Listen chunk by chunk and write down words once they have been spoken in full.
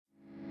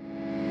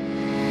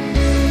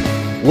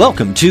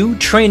Welcome to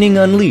Training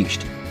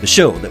Unleashed, the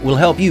show that will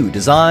help you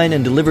design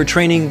and deliver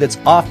training that's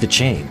off the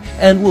chain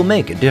and will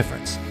make a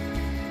difference.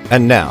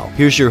 And now,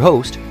 here's your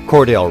host,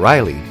 Cordell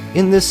Riley,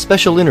 in this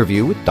special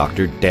interview with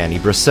Dr. Danny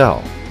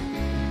Brassell.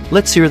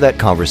 Let's hear that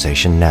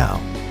conversation now.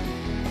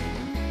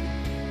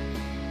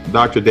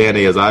 Dr.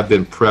 Danny, as I've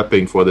been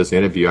prepping for this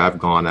interview, I've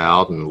gone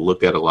out and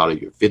looked at a lot of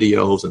your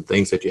videos and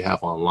things that you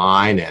have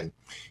online, and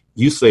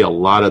you say a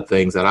lot of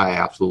things that I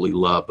absolutely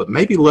love. But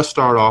maybe let's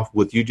start off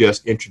with you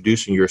just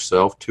introducing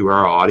yourself to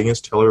our audience.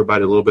 Tell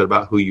everybody a little bit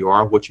about who you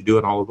are, what you do,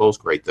 and all of those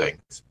great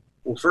things.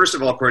 Well, first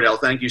of all, Cordell,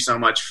 thank you so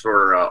much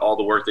for all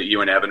the work that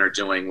you and Evan are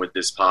doing with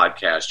this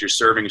podcast. You're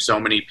serving so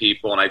many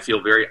people, and I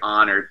feel very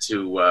honored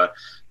to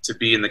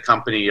be in the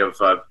company of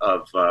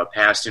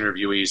past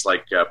interviewees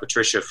like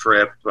Patricia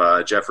Fripp,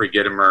 Jeffrey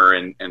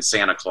Gitomer, and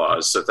Santa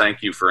Claus. So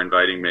thank you for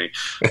inviting me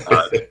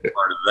to be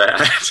part of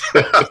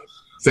that.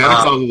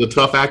 Santa Claus is a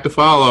tough act to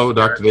follow,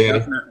 Dr. Danny.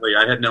 Definitely.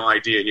 I had no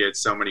idea he had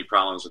so many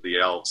problems with the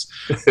elves.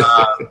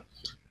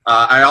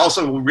 I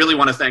also really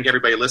want to thank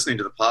everybody listening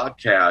to the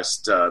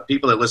podcast.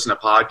 People that listen to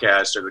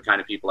podcasts are the kind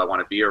of people I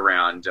want to be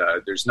around.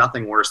 There's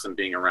nothing worse than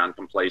being around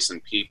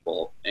complacent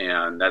people,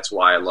 and that's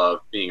why I love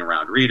being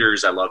around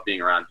readers. I love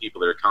being around people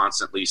that are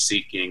constantly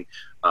seeking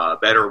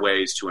better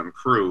ways to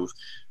improve.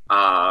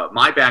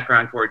 My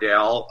background,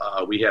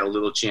 Cordell, we had a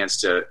little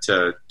chance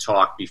to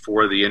talk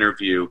before the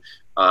interview.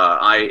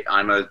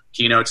 I'm a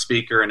keynote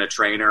speaker and a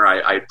trainer.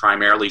 I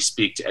primarily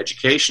speak to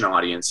education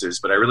audiences,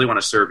 but I really want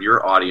to serve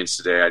your audience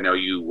today. I know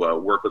you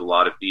work with a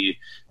lot of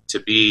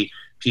B2B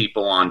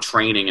people on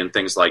training and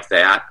things like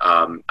that.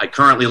 I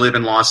currently live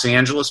in Los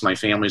Angeles. My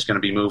family's going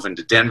to be moving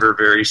to Denver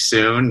very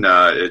soon.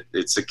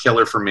 It's a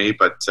killer for me,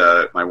 but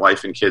my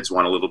wife and kids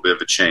want a little bit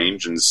of a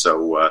change, and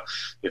so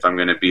if I'm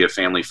going to be a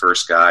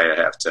family-first guy, I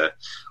have to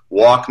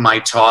walk my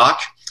talk.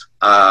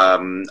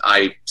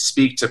 I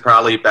speak to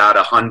probably about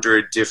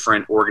 100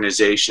 different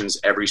organizations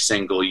every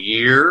single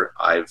year.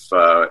 I've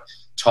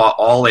taught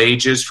all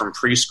ages, from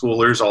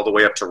preschoolers all the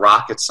way up to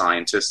rocket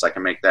scientists. I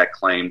can make that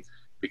claim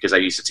because I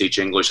used to teach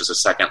English as a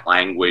second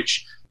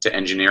language to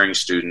engineering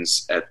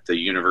students at the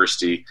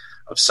University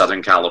of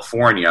Southern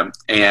California.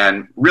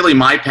 And really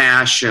my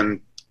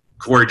passion,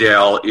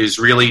 Cordell, is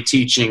really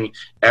teaching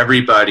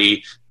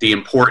everybody the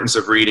importance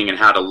of reading and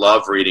how to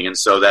love reading. And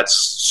so that's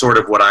sort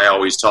of what I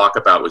always talk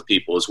about with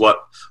people, is what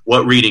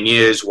reading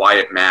is, why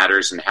it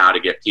matters, and how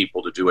to get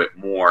people to do it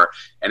more.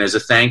 And as a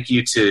thank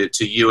you to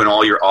you and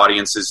all your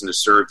audiences, and to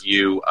serve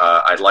you,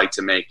 I'd like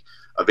to make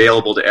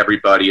available to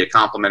everybody a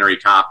complimentary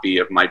copy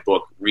of my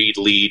book, Read,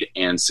 Lead,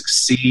 and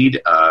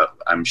Succeed.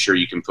 I'm sure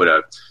you can put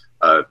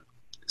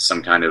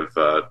some kind of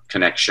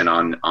connection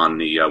on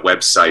the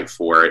website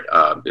for it.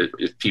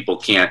 If people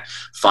can't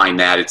find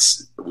that,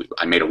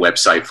 I made a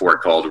website for it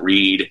called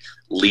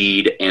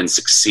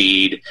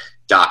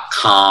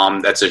readleadandsucceed.com.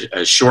 That's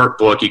a short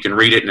book. You can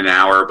read it in an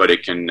hour, but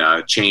it can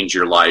change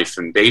your life.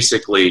 And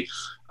basically,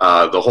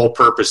 the whole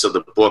purpose of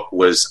the book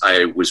was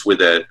I was with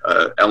a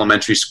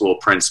elementary school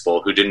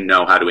principal who didn't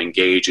know how to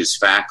engage his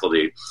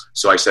faculty.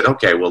 So I said,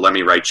 okay, well, let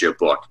me write you a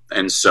book.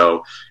 And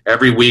so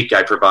every week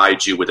I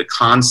provide you with a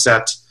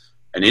concept,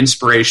 an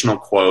inspirational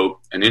quote,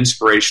 an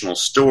inspirational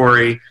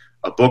story,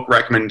 a book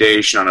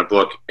recommendation on a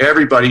book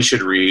everybody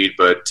should read,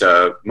 but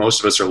most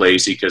of us are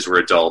lazy because we're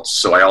adults.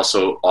 So I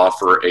also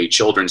offer a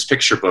children's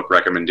picture book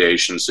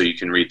recommendation, so you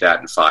can read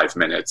that in 5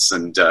 minutes.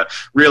 And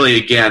really,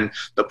 again,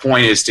 the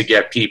point is to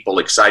get people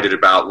excited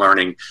about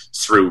learning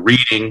through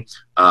reading.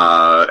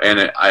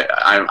 And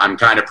I'm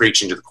kind of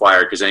preaching to the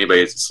choir, because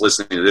anybody that's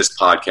listening to this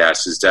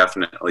podcast is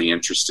definitely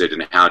interested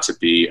in how to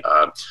be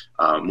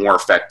more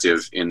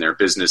effective in their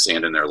business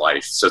and in their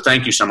life. So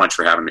thank you so much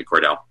for having me,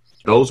 Cordell.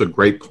 Those are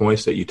great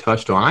points that you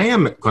touched on. I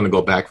am going to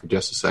go back for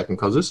just a second,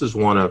 because this is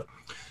one of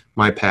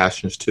my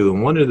passions too.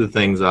 And one of the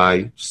things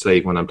I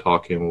say when I'm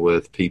talking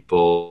with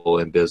people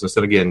in business,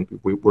 and again,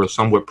 we're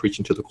somewhat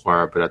preaching to the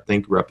choir, but I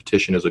think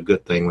repetition is a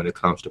good thing when it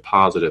comes to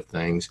positive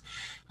things.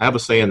 I have a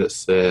saying that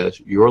says,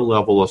 your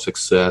level of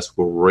success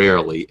will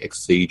rarely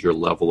exceed your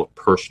level of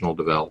personal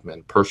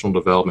development. Personal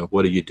development,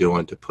 what are you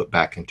doing to put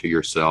back into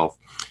yourself?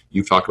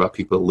 You've talked about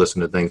people that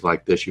listen to things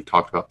like this. You've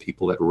talked about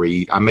people that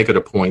read. I make it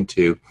a point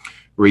to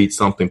read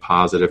something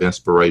positive,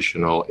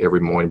 inspirational every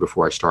morning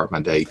before I start my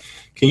day.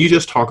 Can you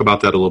just talk about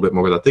that a little bit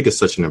more? Because I think it's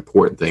such an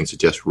important thing to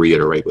just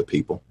reiterate with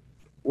people.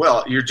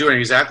 Well, you're doing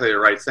exactly the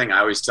right thing. I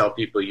always tell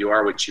people you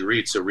are what you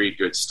read, so read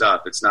good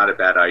stuff. It's not a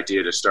bad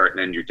idea to start and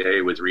end your day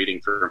with reading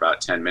for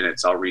about 10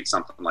 minutes. I'll read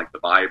something like the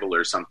Bible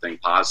or something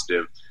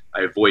positive.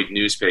 I avoid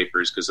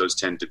newspapers because those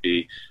tend to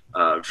be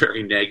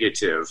very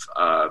negative.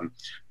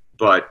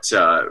 But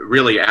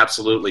really,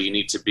 absolutely, you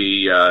need to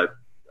be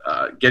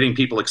getting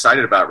people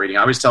excited about reading.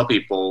 I always tell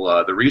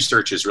people the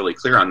research is really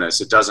clear on this.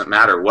 It doesn't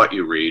matter what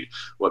you read.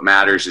 What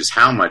matters is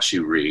how much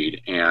you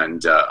read.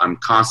 And I'm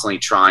constantly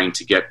trying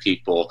to get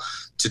people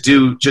to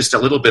do just a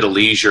little bit of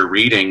leisure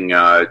reading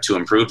to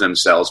improve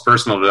themselves.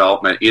 Personal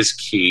development is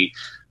key.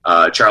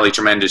 Charlie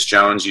Tremendous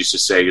Jones used to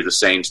say, you're the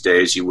same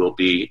today as you will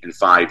be in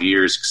 5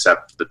 years,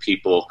 except the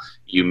people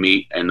you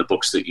meet and the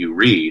books that you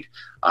read.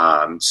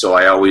 So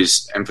I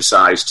always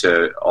emphasize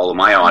to all of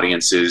my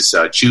audiences,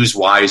 choose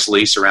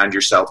wisely, surround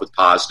yourself with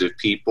positive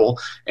people,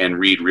 and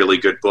read really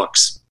good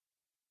books.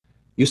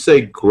 You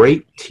say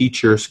great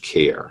teachers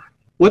care.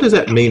 What does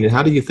that mean, and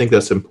how do you think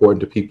that's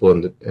important to people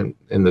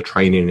in the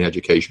training and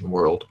education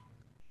world?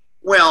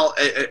 Well,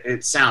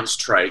 it sounds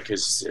trite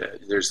because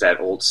there's that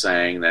old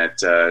saying that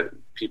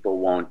people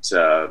won't.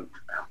 I'm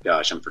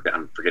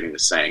forgetting the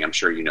saying. I'm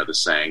sure you know the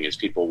saying is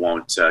people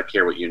won't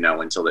care what you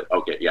know until they.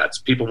 Okay, yeah, it's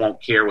people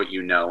won't care what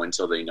you know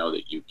until they know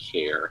that you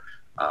care.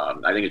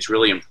 I think it's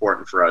really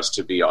important for us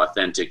to be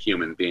authentic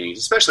human beings,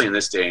 especially in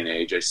this day and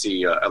age. I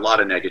see a lot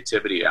of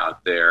negativity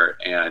out there,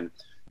 and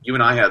you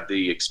and I have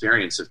the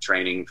experience of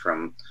training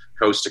from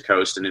coast to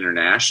coast and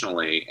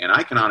internationally, and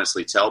I can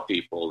honestly tell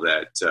people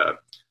that,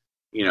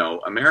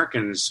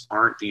 Americans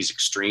aren't these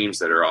extremes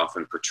that are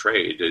often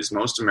portrayed, as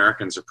most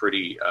Americans are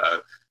pretty,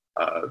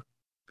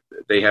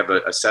 they have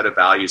a set of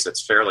values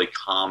that's fairly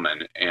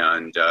common,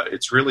 and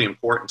it's really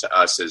important to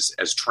us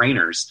as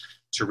trainers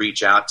to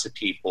reach out to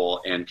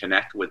people and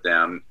connect with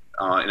them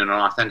in an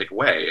authentic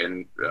way.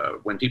 And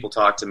when people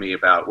talk to me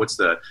about what's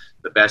the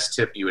best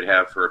tip you would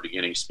have for a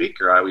beginning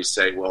speaker, I always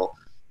say, well,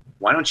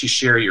 why don't you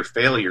share your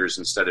failures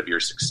instead of your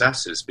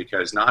successes?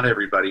 Because not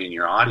everybody in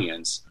your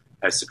audience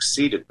has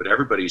succeeded, but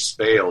everybody's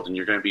failed, and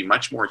you're going to be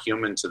much more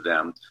human to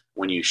them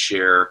when you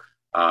share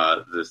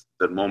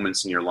the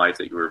moments in your life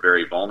that you were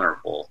very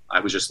vulnerable. I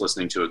was just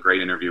listening to a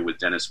great interview with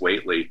Dennis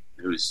Waitley,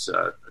 who's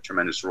a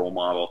tremendous role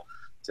model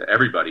to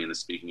everybody in the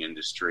speaking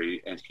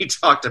industry, and he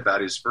talked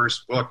about his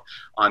first book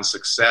on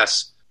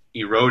success.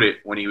 He wrote it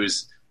when he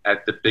was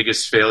at the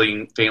biggest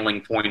failing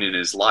point in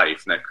his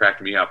life, and that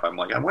cracked me up. I'm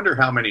like, I wonder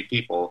how many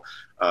people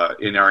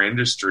in our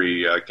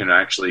industry can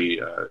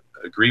actually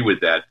agree with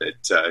that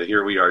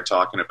here we are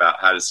talking about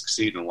how to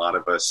succeed, and a lot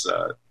of us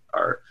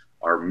are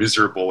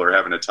miserable or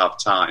having a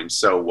tough time.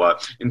 So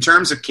in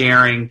terms of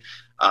caring,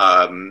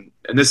 and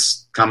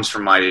this comes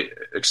from my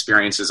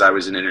experiences. I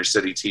was an inner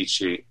city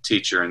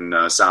teacher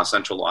in South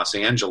Central Los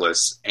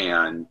Angeles,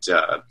 and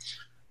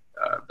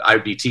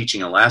I'd be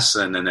teaching a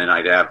lesson, and then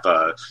I'd have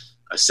a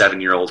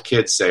 7-year-old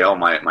kid say, "Oh,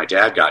 my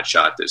dad got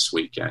shot this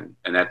weekend."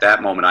 And at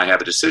that moment, I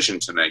have a decision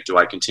to make. Do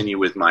I continue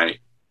with my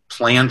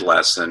planned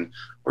lesson,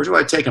 or do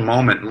I take a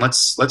moment and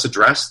let's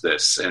address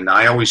this? And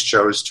I always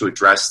chose to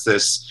address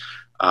this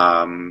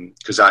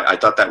because I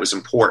thought that was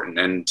important.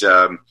 And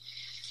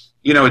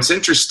it's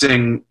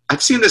interesting.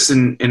 I've seen this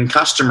in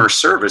customer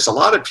service. A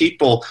lot of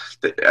people,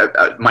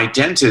 my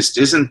dentist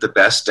isn't the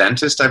best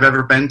dentist I've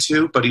ever been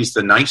to, but he's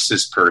the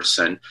nicest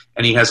person,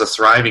 and he has a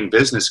thriving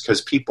business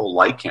because people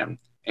like him.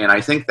 And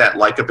I think that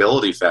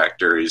likability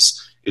factor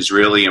is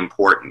really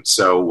important.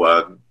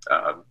 So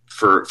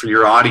for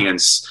your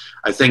audience,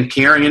 I think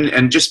caring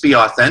and just be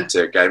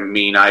authentic. I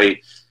mean, I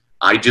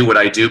do what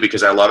I do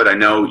because I love it. I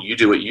know you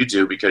do what you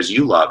do because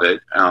you love it.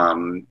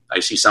 I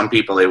see some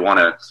people, they want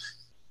to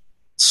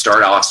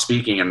start off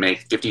speaking and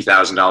make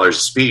 $50,000 a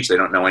speech. They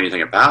don't know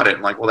anything about it.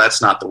 I'm like, well,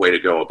 that's not the way to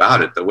go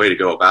about it. The way to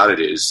go about it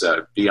is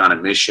be on a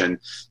mission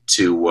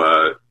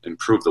to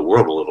improve the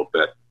world a little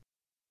bit.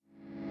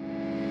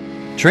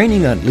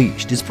 Training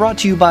Unleashed is brought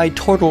to you by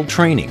Tortal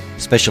Training,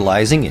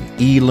 specializing in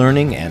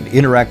e-learning and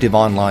interactive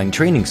online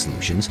training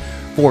solutions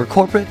for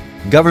corporate,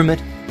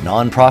 government,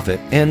 nonprofit,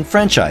 and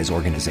franchise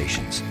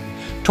organizations.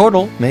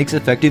 Tortal makes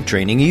effective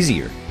training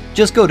easier.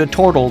 Just go to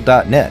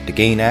tortal.net to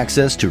gain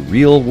access to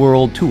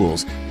real-world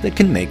tools that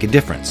can make a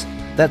difference.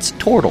 That's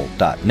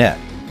tortal.net,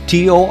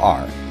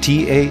 Tortal,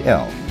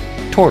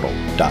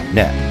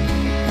 tortal.net.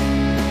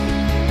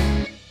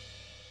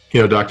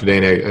 Dr.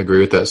 Dane, I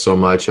agree with that so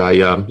much. I,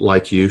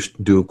 like you,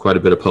 do quite a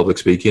bit of public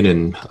speaking,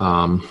 and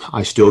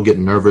I still get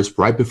nervous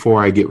right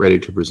before I get ready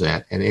to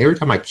present. And every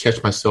time I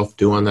catch myself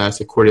doing that, I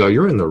say, Cordell,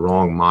 you're in the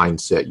wrong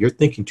mindset. You're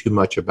thinking too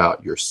much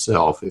about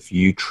yourself. If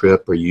you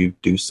trip or you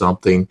do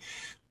something,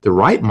 the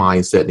right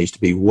mindset needs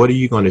to be, what are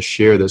you going to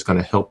share that's going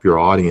to help your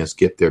audience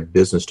get their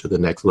business to the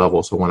next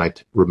level? So when I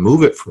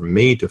remove it from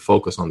me to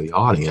focus on the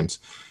audience,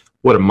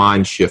 what a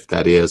mind shift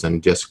that is,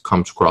 and just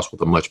comes across with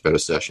a much better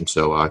session.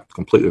 So I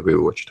completely agree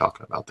with what you're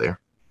talking about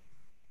there.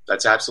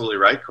 That's absolutely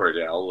right,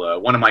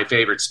 Cordell. One of my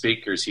favorite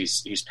speakers,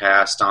 he's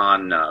passed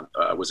on,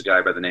 was a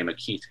guy by the name of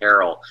Keith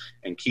Harrell.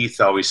 And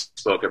Keith always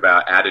spoke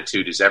about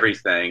attitude is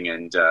everything.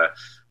 And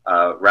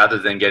rather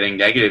than getting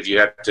negative, you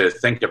have to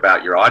think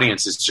about your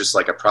audience. It's just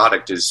like a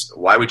product.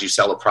 Why would you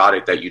sell a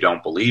product that you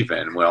don't believe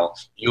in? Well,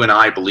 you and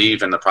I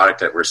believe in the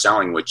product that we're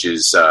selling, which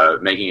is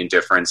making a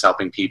difference,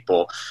 helping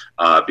people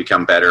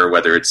become better,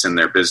 whether it's in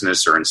their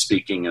business or in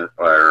speaking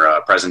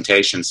or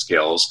presentation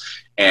skills.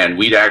 And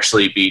we'd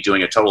actually be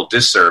doing a total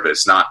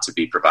disservice not to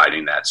be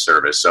providing that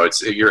service. So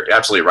you're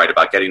absolutely right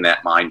about getting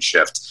that mind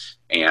shift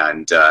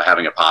and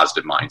having a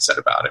positive mindset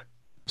about it.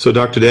 So,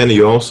 Dr. Danny,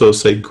 you also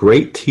say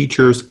great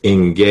teachers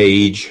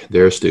engage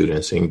their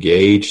students. Talk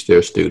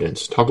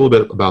a little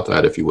bit about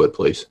that, if you would,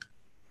 please.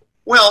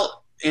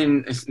 Well,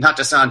 not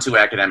to sound too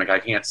academic, I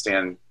can't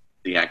stand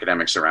the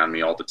academics around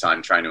me all the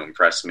time trying to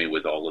impress me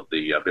with all of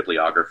the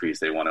bibliographies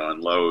they want to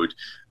unload.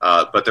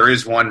 But there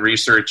is one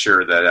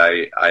researcher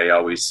that I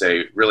always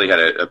say really had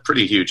a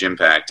pretty huge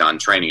impact on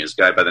training. Is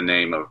a guy by the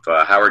name of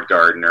Howard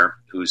Gardner,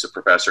 who's a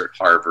professor at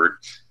Harvard.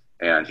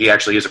 And he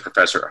actually is a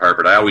professor at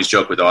Harvard. I always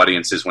joke with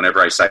audiences whenever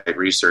I cite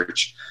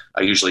research,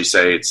 I usually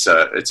say it's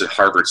a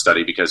Harvard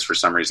study because for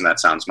some reason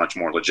that sounds much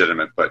more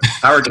legitimate. But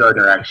Howard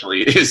Gardner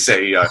actually is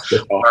a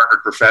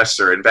Harvard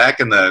professor. And back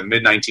in the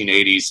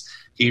mid-1980s,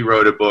 he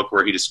wrote a book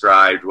where he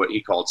described what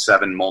he called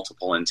 7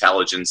 multiple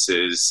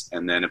intelligences.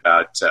 And then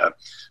about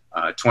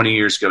 20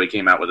 years ago, he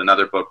came out with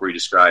another book where he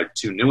described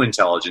 2 new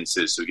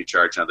intelligences. So we could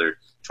charge another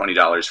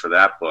 $20 for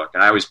that book.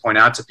 And I always point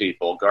out to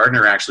people,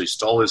 Gardner actually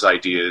stole his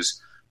ideas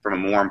from a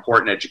more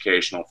important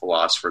educational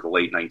philosopher of the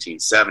late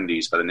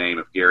 1970s by the name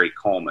of Gary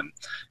Coleman.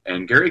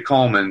 And Gary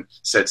Coleman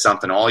said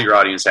something all your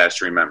audience has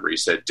to remember. He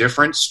said,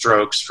 different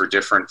strokes for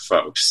different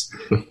folks.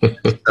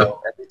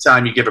 So every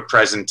time you give a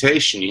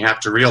presentation, you have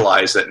to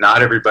realize that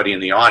not everybody in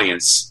the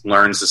audience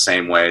learns the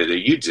same way that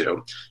you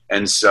do.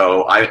 And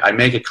so I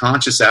make a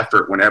conscious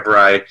effort whenever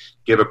I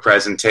give a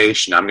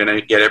presentation. I'm going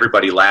to get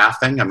everybody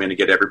laughing. I'm going to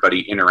get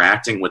everybody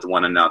interacting with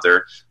one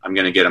another. I'm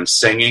going to get them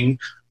singing,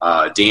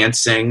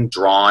 dancing,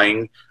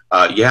 drawing.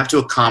 You have to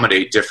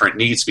accommodate different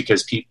needs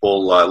because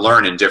people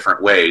learn in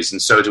different ways.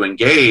 And so to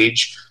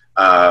engage,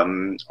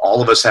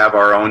 all of us have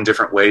our own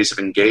different ways of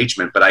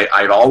engagement. But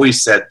I've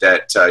always said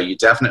that you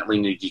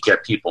definitely need to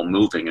get people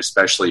moving,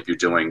 especially if you're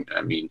doing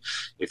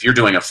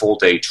a full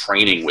day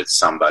training with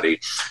somebody,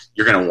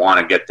 you're going to want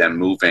to get them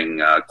moving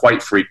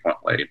quite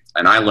frequently.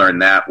 And I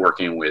learned that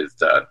working with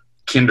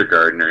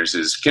kindergartners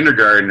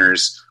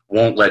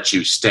won't let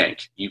you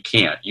stink. You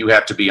can't. You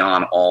have to be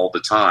on all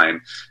the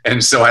time.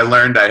 And so I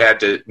learned I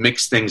had to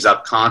mix things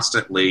up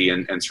constantly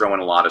and throw in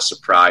a lot of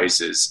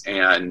surprises.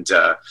 And,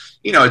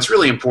 it's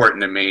really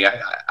important to me.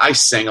 I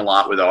sing a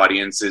lot with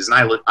audiences,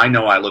 and I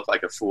know I look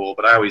like a fool,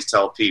 but I always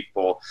tell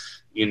people,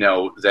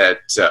 that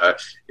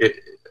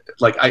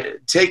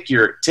take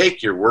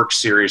your work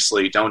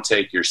seriously. Don't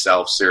take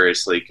yourself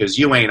seriously, because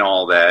you ain't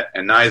all that,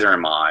 and neither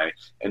am I.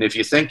 And if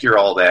you think you're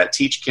all that,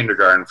 teach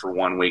kindergarten for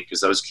 1 week,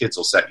 because those kids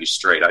will set you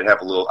straight.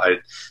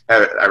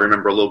 I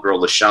remember a little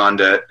girl,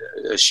 LaShonda.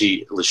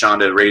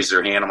 LaShonda raised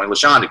her hand. I'm like,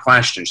 LaShonda,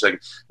 question. She's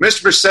like,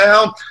 Mr.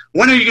 Purcell,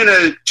 when are you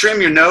going to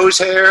trim your nose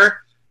hair?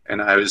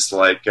 And I was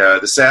like,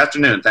 this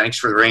afternoon. Thanks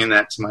for bringing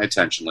that to my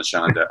attention,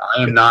 LaShonda.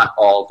 I am not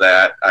all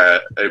that.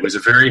 It was a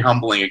very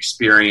humbling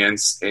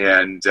experience,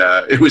 and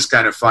it was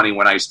kind of funny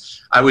when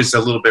I was a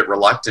little bit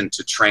reluctant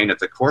to train at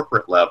the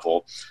corporate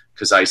level,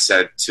 because I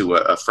said to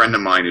a friend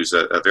of mine who's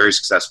a very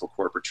successful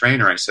corporate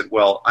trainer, I said,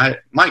 well,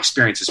 my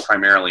experience is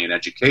primarily in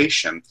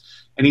education.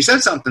 And he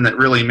said something that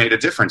really made a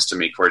difference to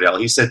me, Cordell.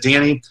 He said,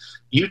 Danny,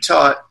 you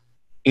taught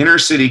inner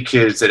city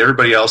kids that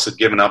everybody else had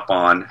given up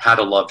on how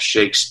to love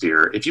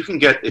Shakespeare. If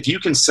you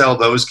can sell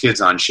those kids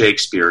on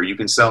Shakespeare, you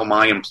can sell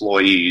my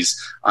employees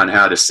on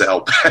how to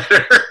sell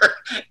better.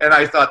 And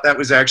I thought that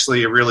was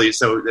actually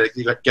so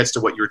that gets to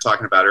what you were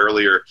talking about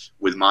earlier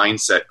with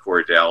mindset,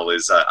 Cordell,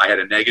 is I had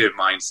a negative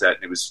mindset,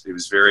 and it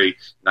was very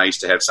nice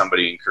to have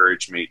somebody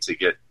encourage me to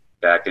get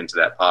back into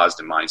that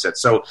positive mindset.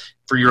 So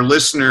for your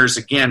listeners,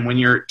 again, when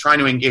you're trying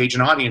to engage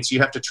an audience,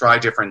 you have to try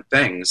different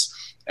things.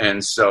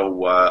 And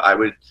so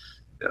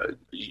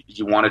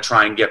you want to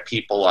try and get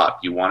people up.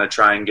 You want to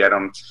try and get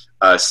them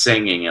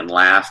singing and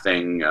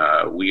laughing.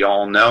 We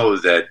all know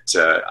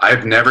that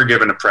I've never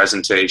given a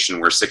presentation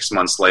where 6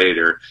 months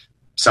later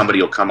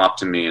somebody will come up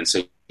to me and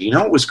say,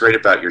 what was great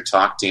about your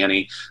talk,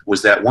 Danny,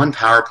 was that one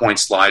PowerPoint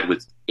slide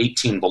with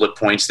 18 bullet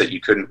points that you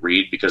couldn't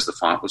read because the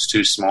font was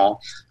too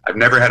small. I've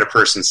never had a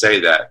person say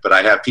that, but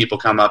I have people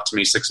come up to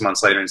me 6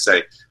 months later and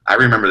say, I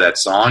remember that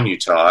song you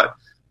taught,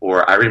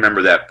 or I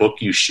remember that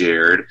book you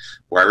shared,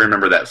 or I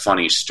remember that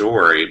funny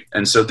story.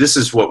 And so this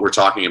is what we're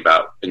talking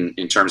about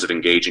in terms of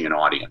engaging an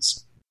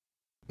audience.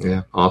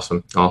 Yeah,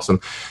 awesome.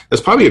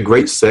 That's probably a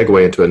great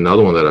segue into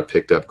another one that I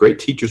picked up. Great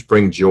teachers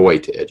bring joy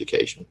to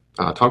education.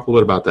 Talk a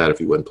little bit about that, if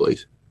you would,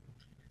 please.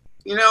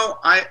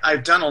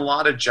 I've done a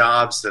lot of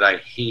jobs that I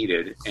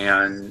hated,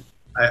 and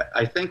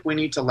I think we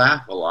need to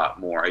laugh a lot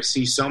more. I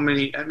see so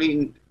many,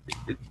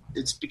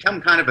 it's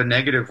become kind of a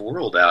negative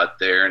world out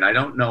there, and I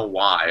don't know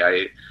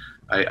why.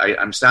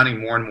 I'm sounding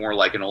more and more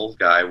like an old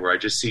guy where I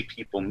just see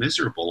people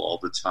miserable all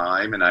the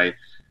time. And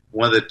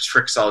one of the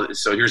tricks, so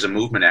here's a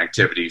movement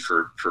activity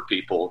for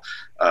people.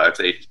 If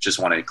they just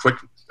want a quick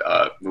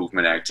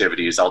movement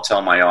activities, I'll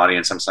tell my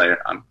audience,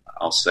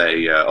 I'll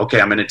say, okay,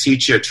 I'm going to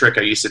teach you a trick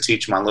I used to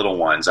teach my little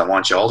ones. I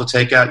want you all to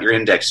take out your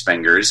index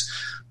fingers,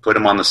 put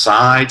them on the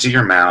sides of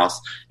your mouth,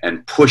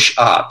 and push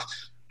up.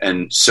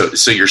 And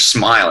so you're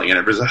smiling, and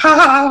everybody's like,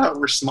 ha,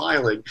 we're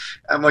smiling.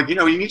 I'm like, you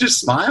need to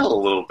smile a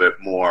little bit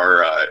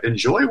more.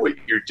 Enjoy what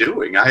you're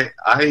doing. I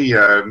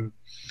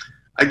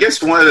I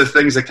guess one of the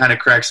things that kind of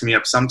cracks me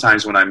up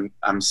sometimes when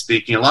I'm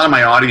speaking, a lot of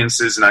my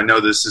audiences, and I know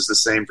this is the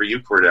same for you,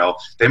 Cordell,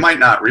 they might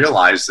not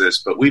realize this,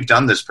 but we've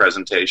done this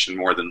presentation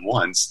more than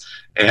once.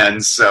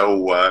 And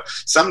so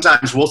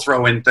sometimes we'll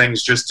throw in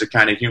things just to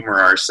kind of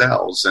humor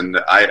ourselves. And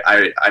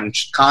I'm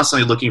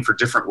constantly looking for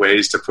different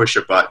ways to push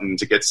a button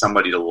to get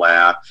somebody to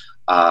laugh.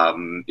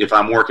 If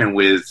I'm working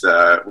with,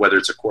 whether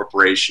it's a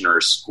corporation or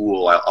a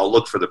school, I'll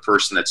look for the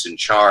person that's in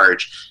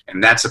charge,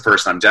 and that's the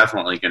person I'm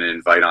definitely going to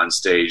invite on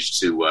stage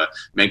to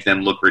make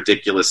them look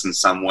ridiculous in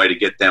some way, to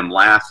get them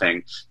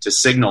laughing, to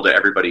signal to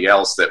everybody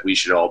else that we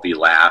should all be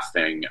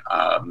laughing.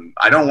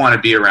 I don't want to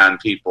be around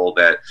people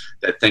that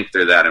think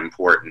they're that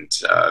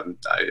important.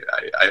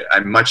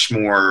 I'm much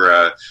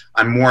more,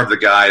 I'm more of the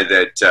guy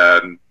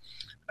that,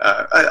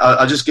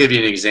 I'll just give you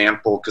an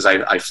example, because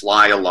I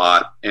fly a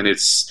lot, and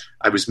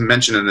I was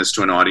mentioning this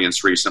to an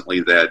audience recently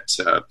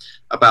that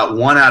about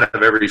 1 out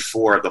of every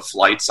 4 of the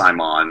flights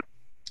I'm on,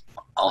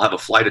 I'll have a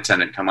flight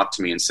attendant come up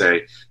to me and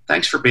say,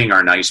 "Thanks for being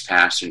our nice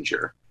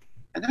passenger."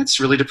 And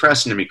that's really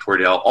depressing to me,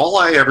 Cordell. All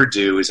I ever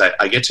do is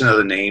I get to know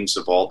the names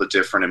of all the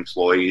different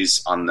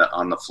employees on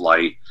the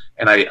flight,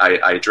 and I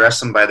address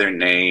them by their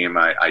name.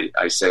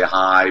 I say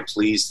hi,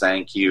 please,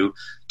 thank you,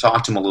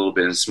 talk to them a little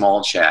bit in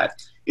small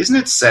chat. Isn't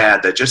it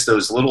sad that just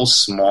those little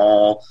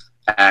small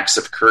acts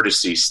of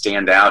courtesy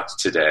stand out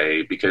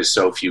today because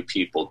so few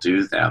people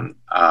do them?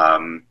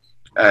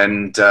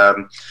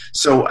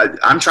 So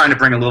I'm trying to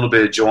bring a little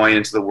bit of joy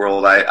into the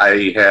world.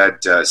 I had,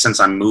 since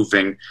I'm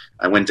moving,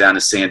 I went down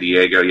to San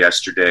Diego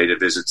yesterday to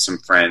visit some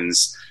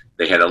friends.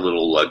 They had a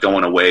little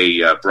going away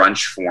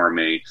brunch for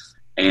me.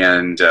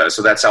 And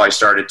so that's how I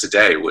started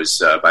today, was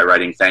by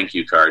writing thank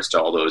you cards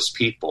to all those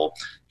people,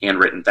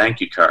 handwritten thank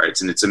you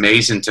cards. And it's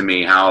amazing to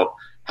me how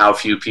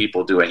few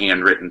people do a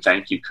handwritten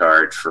thank you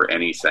card for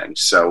anything.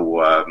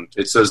 So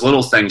it's those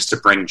little things to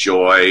bring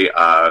joy.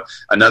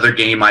 Another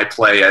game I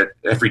play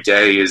every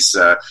day is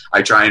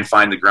I try and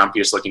find the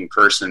grumpiest looking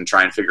person and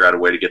try and figure out a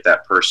way to get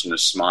that person to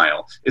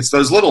smile. It's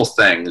those little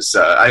things.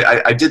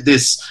 I did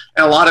this,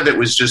 and a lot of it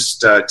was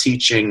just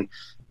teaching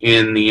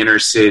in the inner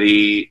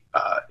city.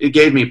 It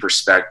gave me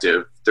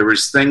perspective. There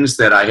was things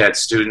that I had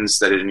students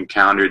that had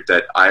encountered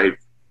that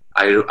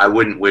I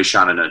wouldn't wish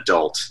on an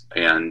adult.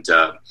 And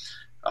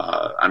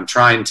I'm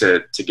trying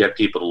to get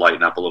people to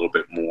lighten up a little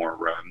bit more.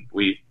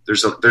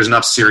 There's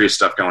enough serious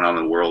stuff going on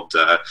in the world.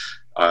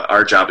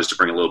 Our job is to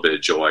bring a little bit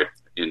of joy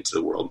into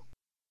the world.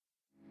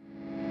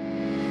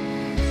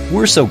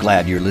 We're so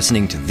glad you're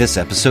listening to this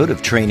episode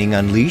of Training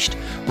Unleashed,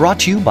 brought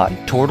to you by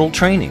Tortal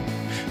Training.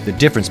 The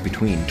difference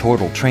between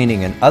Tortal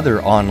Training and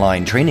other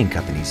online training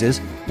companies is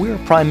we're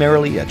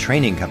primarily a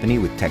training company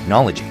with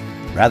technology,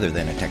 rather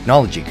than a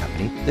technology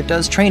company that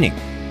does training.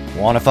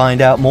 Want to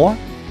find out more?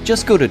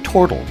 Just go to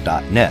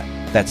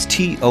tortal.net. That's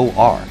Tortal,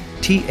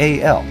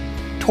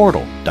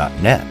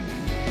 tortal.net.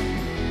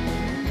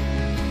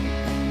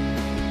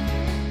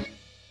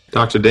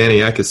 Dr.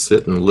 Danny, I could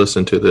sit and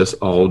listen to this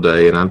all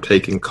day, and I'm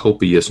taking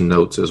copious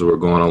notes as we're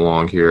going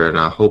along here, and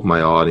I hope my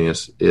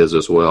audience is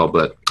as well.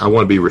 But I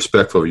want to be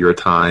respectful of your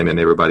time and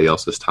everybody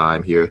else's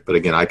time here. But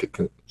again, I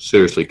could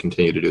seriously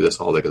continue to do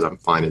this all day because I'm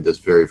finding this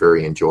very,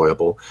 very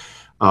enjoyable.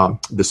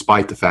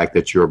 Despite the fact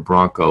that your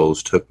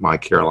Broncos took my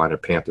Carolina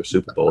Panthers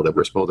Super Bowl that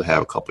we're supposed to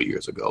have a couple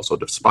years ago. So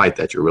despite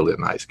that, you're really a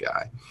nice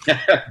guy.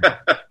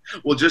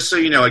 Well, just so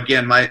you know,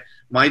 again, I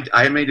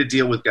made a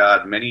deal with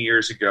God many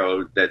years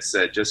ago that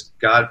said, just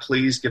God,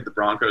 please give the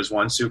Broncos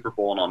one Super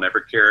Bowl and I'll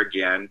never care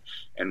again.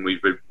 And we've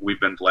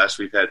been blessed.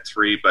 We've had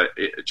 3, but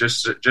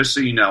just so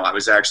you know, I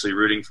was actually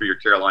rooting for your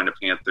Carolina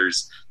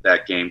Panthers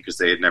that game because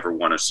they had never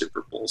won a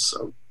Super Bowl.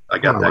 So I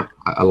got that.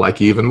 I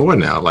like you even more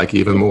now. I like you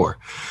even more.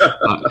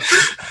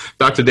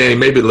 Dr. Danny,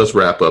 maybe let's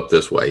wrap up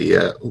this way.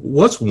 Yeah.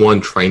 What's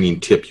one training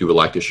tip you would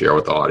like to share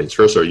with the audience?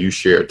 First, you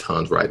shared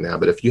tons right now,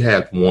 but if you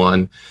had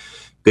one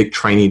big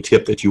training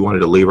tip that you wanted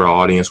to leave our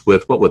audience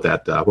with, what would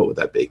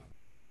that be?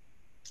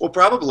 Well,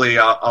 probably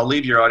I'll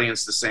leave your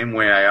audience the same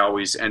way I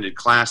always ended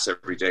class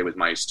every day with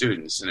my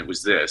students, and it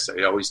was this.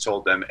 I always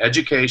told them,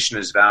 education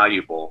is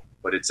valuable,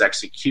 but it's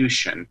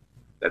execution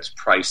that's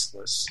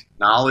priceless.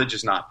 Knowledge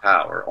is not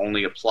power.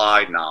 Only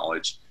applied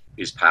knowledge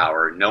is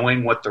power.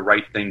 Knowing what the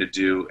right thing to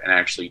do and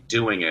actually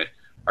doing it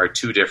are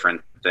two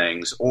different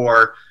things.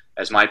 Or,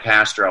 as my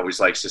pastor always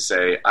likes to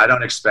say, I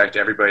don't expect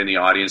everybody in the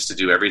audience to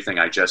do everything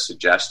I just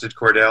suggested,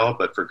 Cordell,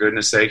 but for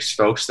goodness sakes,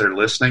 folks that are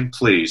listening,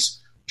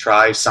 please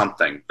try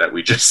something that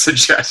we just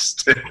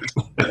suggested.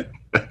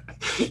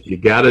 You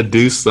got to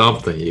do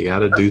something.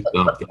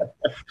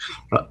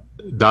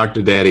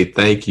 Dr. Danny,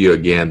 thank you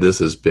again. This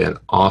has been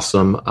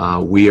awesome.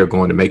 We are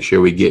going to make sure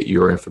we get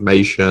your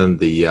information,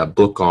 the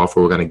book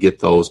offer. We're going to get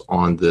those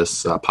on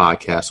this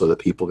podcast so that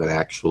people can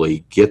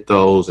actually get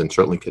those and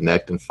certainly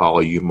connect and follow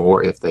you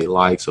more if they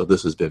like. So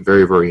this has been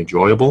very, very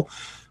enjoyable. I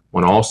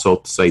want to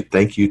also say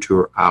thank you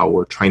to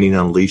our Training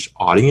Unleashed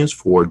audience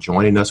for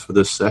joining us for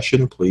this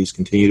session. Please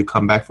continue to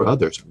come back for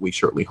others. We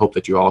certainly hope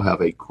that you all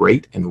have a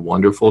great and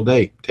wonderful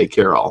day. Take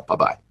care, all.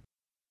 Bye-bye.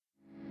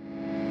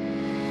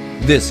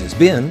 This has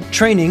been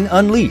Training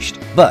Unleashed,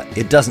 but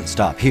it doesn't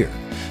stop here.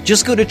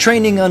 Just go to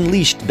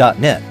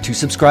trainingunleashed.net to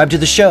subscribe to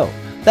the show.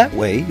 That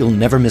way, you'll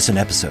never miss an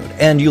episode,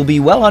 and you'll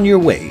be well on your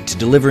way to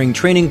delivering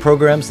training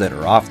programs that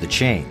are off the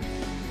chain.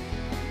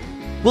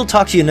 We'll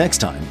talk to you next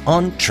time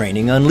on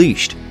Training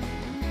Unleashed.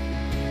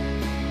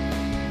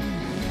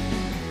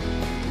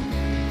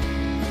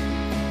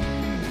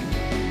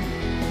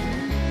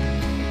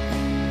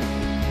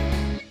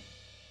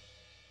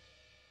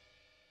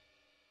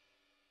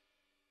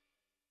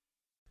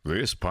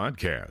 This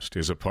podcast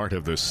is a part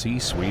of the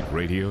C-Suite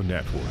Radio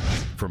Network.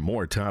 For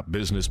more top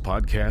business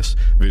podcasts,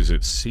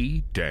 visit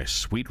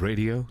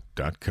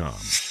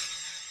c-suiteradio.com.